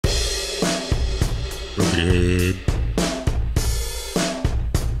broken head.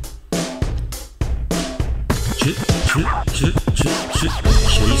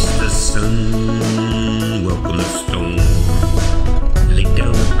 Chase the sun, welcome the storm. Lay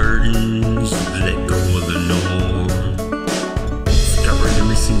down the burdens, let go of the norm. Discover the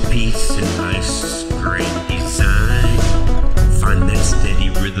missing piece in life's grand design. Find that steady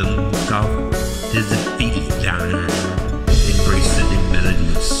rhythm, soft as the beat is dying. Embrace the new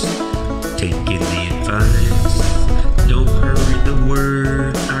melodies, take in the advice. Don't hurry the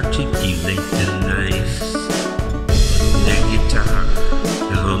word, articulate the nice. That guitar,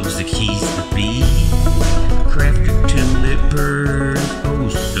 that hums the keys to be. Craft a tune that purrs, oh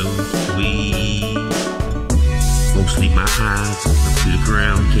so sweet. Mostly my eyes up to the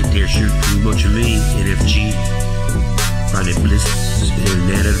ground, can't dare shoot too much of me. NFG, finding bliss in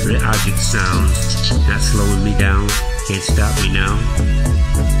inanimate object sounds. Not slowing me down, can't stop me now.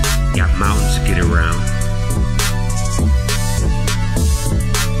 Got mountains to get around.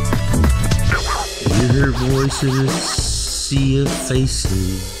 Hear her voice in a sea of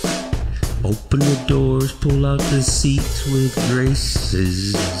faces. Open the doors, pull out the seats with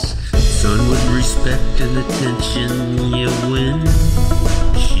graces. Son with respect and attention you win.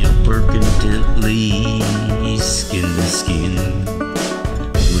 She'll perk intently, skin to skin.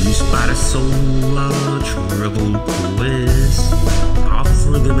 When you spot a soul on troubled quest,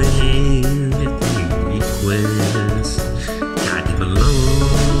 offer them a hand if they request. Guide them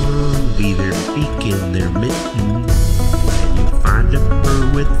along, be their beacon, their mitten, and you'll find a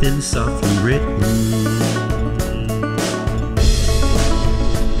bird within softly written.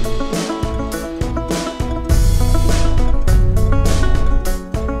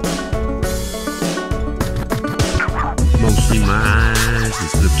 Mostly my eyes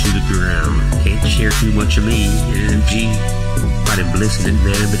just look to the ground. Can't share too much of me. NFG, finding bliss in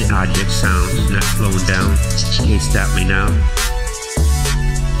inanimate object sounds. Not slowing down, can't stop me now.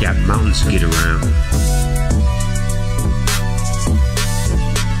 Got mountains to get around.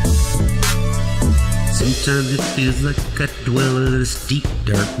 Sometimes it feels like I dwell in this deep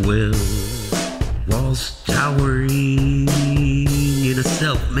dark well. Walls towering in a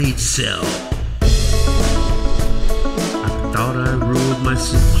self-made cell. I thought I ruled my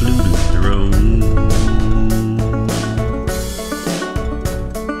secluded throne,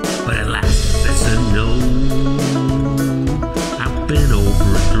 but alas, that's a no. I've been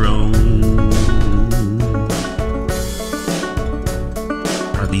overthrown.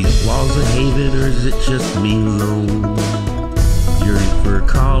 Are these walls a haven, or is it just me alone? Yearning for a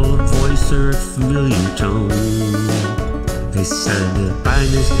call, a voice, or a familiar tone. They signed the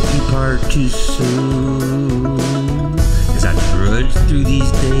finest depart too soon. As I trudge through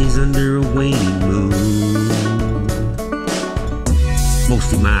these days under a waning moon.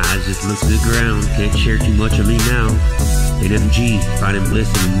 Most of my eyes just look to the ground, can't share too much of me now. NFG, finding bliss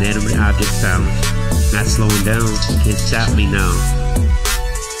in inanimate object sounds. Not slowing down, can't stop me now.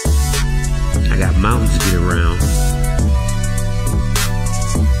 I got mountains to get around.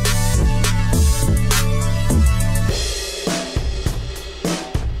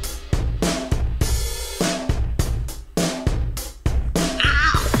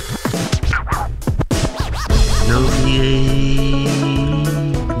 No,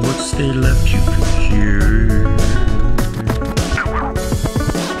 what's there left you to cure?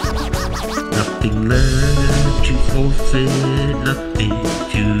 Nothing left to forfeit, nothing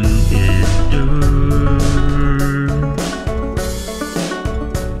to endure.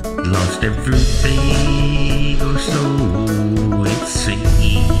 Lost everything, or so it seems.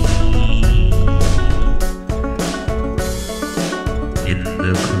 In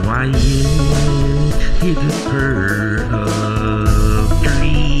the quiet, hidden purr of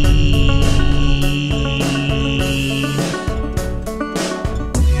dreams.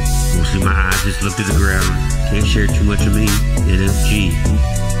 Mostly my eyes just look to the ground, can't share too much of me. NFG,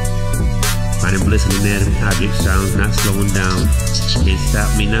 finding bliss in inanimate object sounds. Not slowing down, can't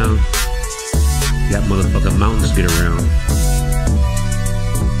stop me now. Got motherfucking mountains to get around.